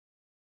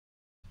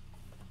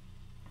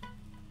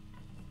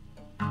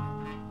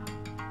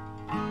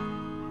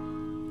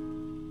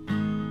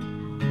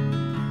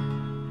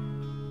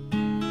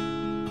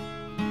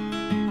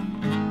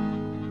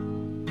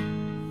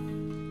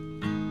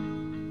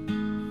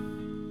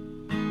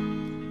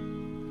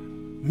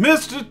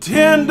Mr.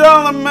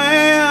 $10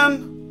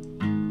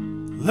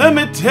 man, let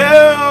me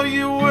tell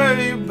you where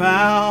you're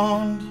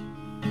bound.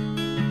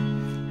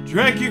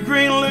 Drink your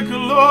green liquor,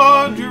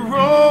 Lord, you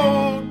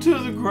roll to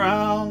the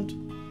ground.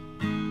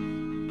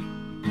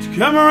 You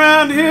come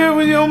around here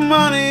with your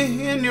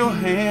money in your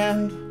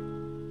hand,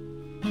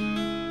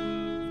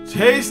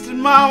 tasted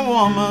my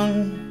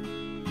woman,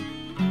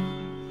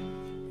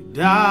 you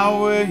die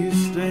where you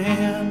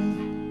stand.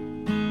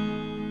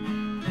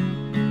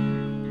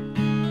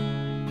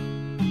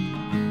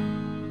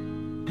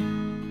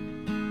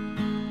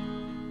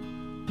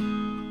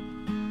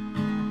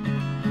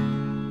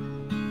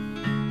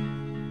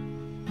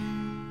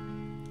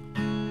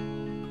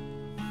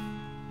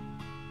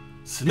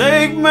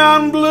 Snake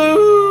Mountain Blues,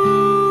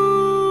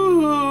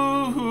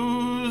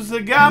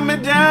 they got me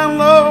down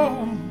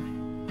low.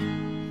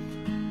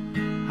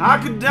 I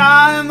could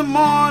die in the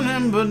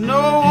morning, but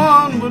no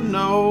one would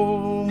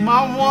know.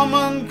 My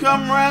woman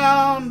come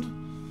round,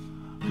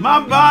 my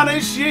body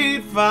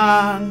she'd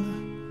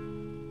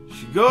find.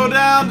 She'd go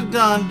down to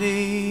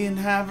Dundee and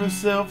have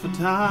herself a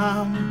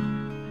time.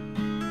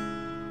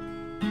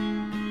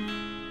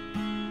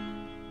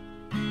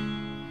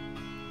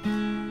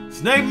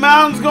 Snake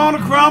Mountain's gonna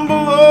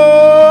crumble,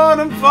 Lord,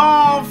 and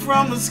fall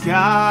from the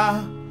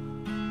sky.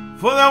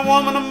 For that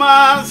woman of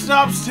mine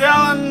stops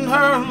telling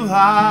her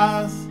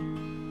lies.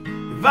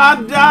 If I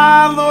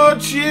die,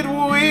 Lord, she'd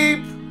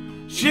weep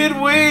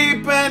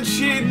and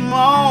she'd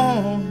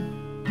moan.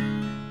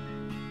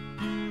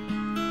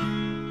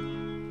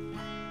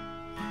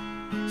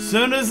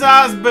 Soon as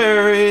I was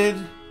buried,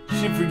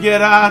 she'd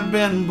forget I'd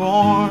been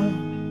born.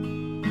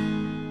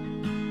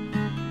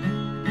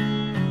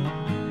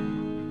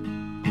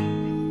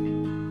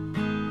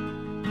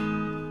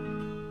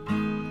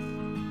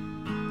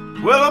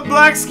 Well, a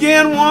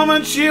black-skinned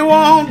woman, she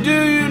won't do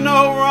you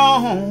no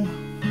wrong.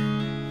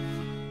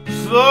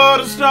 Slow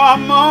to start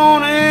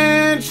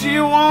moaning, she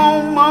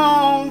won't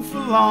moan for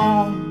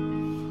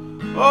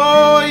long.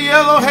 Oh, a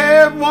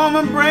yellow-haired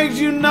woman brings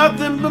you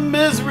nothing but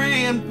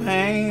misery and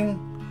pain.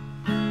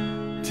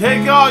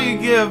 Take all you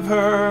give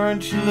her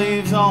and she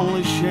leaves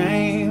only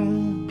shame.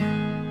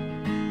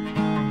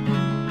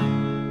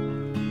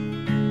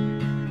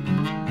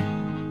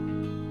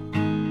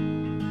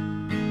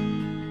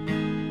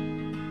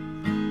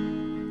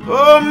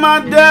 Oh,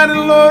 my daddy,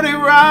 Lord, he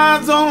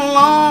rides on a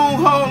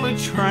long holy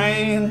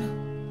train.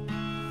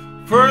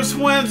 First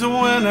winds of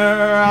winter,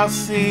 I'll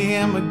see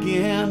him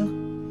again.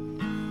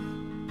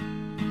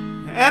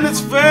 And it's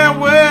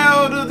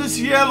farewell to this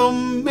yellow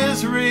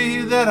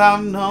misery that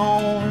I've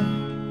known.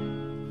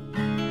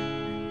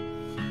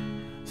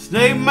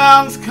 Snake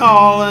Mountain's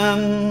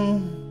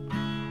calling,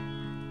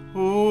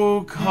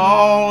 oh,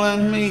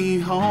 calling me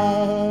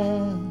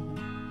home.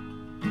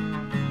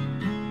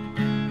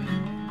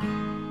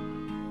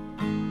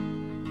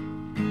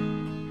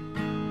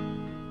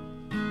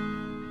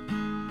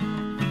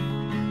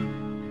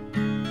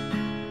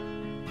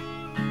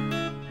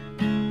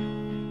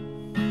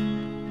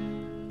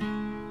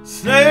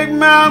 Snake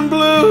Mountain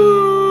Blues,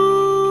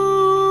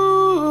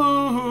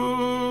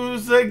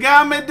 they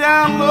got me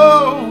down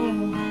low.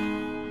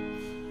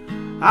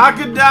 I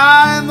could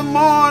die in the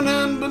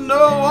morning, but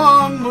no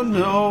one would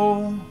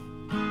know.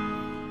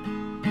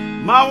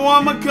 My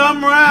woman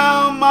come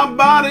round, my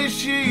body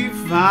she'd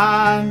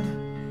find.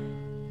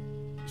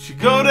 She'd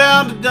go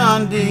down to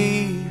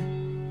Dundee,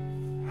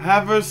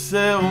 have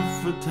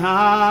herself a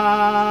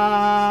time.